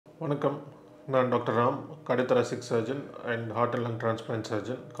வணக்கம். நான் doctor Ram, Cardiothoracic surgeon and heart and lung transplant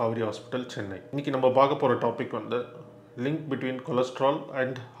surgeon, Kauvery Hospital, Chennai. இன்னைக்கு நம்ம பார்க்க போகிற டாபிக் வந்து link between cholesterol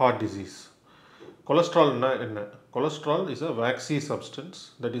and heart disease. கொலஸ்ட்ரால்னா என்ன? Cholesterol is a waxy substance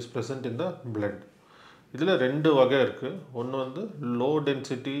that is present in the blood. இதில் ரெண்டு வகை இருக்குது. ஒன்று வந்து லோ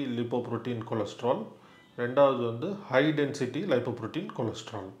டென்சிட்டி லிப்போப்ரோட்டீன் கொலஸ்ட்ரால், ரெண்டாவது வந்து ஹை டென்சிட்டி லைப்போப்ரோட்டீன்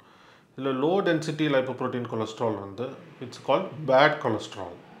கொலஸ்ட்ரால். இதில் லோ டென்சிட்டி லைப்போப்ரோட்டீன் கொலஸ்ட்ரால் வந்து it's called bad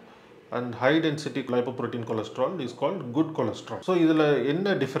cholesterol and high density lipoprotein cholesterol is called good cholesterol. So இதில்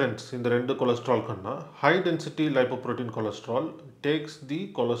என்ன டிஃபரன்ஸ் இந்த ரெண்டு கொலஸ்ட்ரால்க்குன்னா, high density lipoprotein cholesterol takes the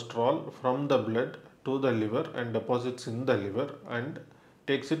cholesterol from the blood to the liver and deposits in the liver and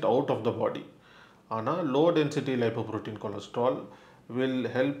takes it out of the body. ஆனால் low density lipoprotein cholesterol will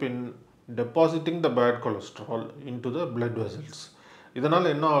help in depositing the bad cholesterol into the blood vessels.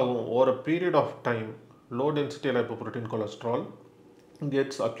 இதனால் என்ன ஆகும்? over a period of time low density lipoprotein cholesterol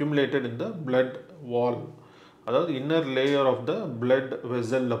gets accumulated in the blood wall, அதாவது inner layer of the blood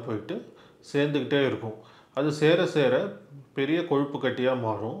வெசலில் போயிட்டு சேர்ந்துக்கிட்டே இருக்கும். அது சேர சேர பெரிய கொழுப்பு கட்டியாக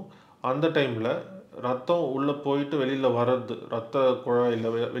மாறும். அந்த டைமில் ரத்தம் உள்ளே போயிட்டு வெளியில் வர்றது, ரத்த குழாயில்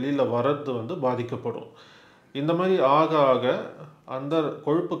வெளியில் வர்றது வந்து பாதிக்கப்படும். இந்த மாதிரி ஆக ஆக அந்த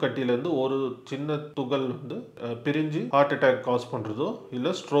கொழுப்பு கட்டியிலேருந்து ஒரு சின்ன துகள் வந்து பிரிஞ்சு ஹார்ட் அட்டாக் காஸ் பண்ணுறதோ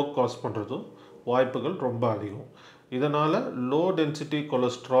இல்லை ஸ்ட்ரோக் காஸ் பண்ணுறதோ வாய்ப்புகள் ரொம்ப அதிகம். இதனால் லோ டென்சிட்டி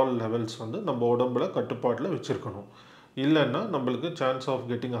கொலஸ்ட்ரால் லெவல்ஸ் வந்து நம்ம உடம்புல கட்டுப்பாட்டில் வச்சுருக்கணும். இல்லைன்னா நம்மளுக்கு chance of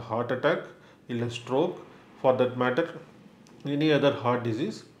getting a heart attack இல்லை stroke, for that matter any other heart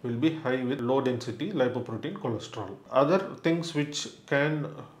disease will be high with low density lipoprotein cholesterol. Other things which can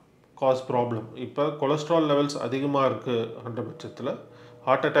cause problem. இப்போ cholesterol levels அதிகமாக இருக்குன்ற பட்சத்தில்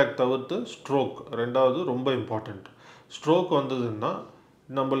ஹார்ட் அட்டாக் தவிர்த்து stroke ரெண்டாவது ரொம்ப important. Stroke வந்ததுன்னா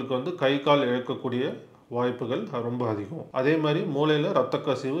நம்மளுக்கு வந்து கை கால் இழக்கக்கூடிய வாய்ப்புகள் ரொம்ப அதிகம். அதே மாதிரி மூளையில் இரத்த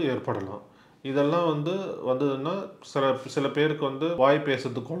கசிவு ஏற்படலாம். இதெல்லாம் வந்ததுன்னா சில பேருக்கு வந்து வாய்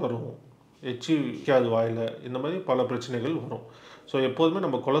பேசுறது குளரும், எச்சி வைக்காது வாயில், இந்த மாதிரி பல பிரச்சனைகள் வரும். ஸோ எப்போதுமே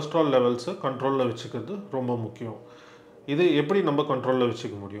நம்ம கொலஸ்ட்ரால் லெவல்ஸை கண்ட்ரோலில் வச்சுக்கிறது ரொம்ப முக்கியம். இது எப்படி நம்ம கண்ட்ரோலில்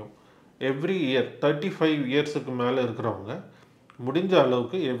வச்சுக்க முடியும்? எவ்ரி இயர் 35 இயர்ஸுக்கு மேலே இருக்கிறவங்க முடிஞ்ச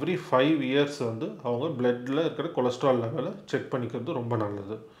அளவுக்கு எவ்ரி 5 இயர்ஸ் வந்து அவங்க பிளட்டில் இருக்கிற கொலஸ்ட்ரால் லெவலை செக் பண்ணிக்கிறது ரொம்ப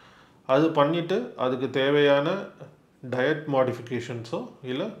நல்லது. அது பண்ணிவிட்டு அதுக்கு தேவையான டயட் மாடிஃபிகேஷன்ஸோ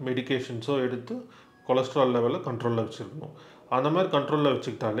இல்லை மெடிக்கேஷன்ஸோ எடுத்து கொலஸ்ட்ரால் லெவலை கண்ட்ரோலில் வச்சுருக்கணும். அந்த மாதிரி கண்ட்ரோலில்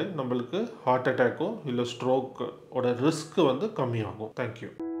வச்சுக்கிட்டாலே நம்மளுக்கு ஹார்ட் அட்டாக்கோ இல்லை ஸ்ட்ரோக்கோட ரிஸ்க் வந்து கம்மியாகும்.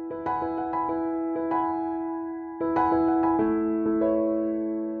 தேங்க்யூ.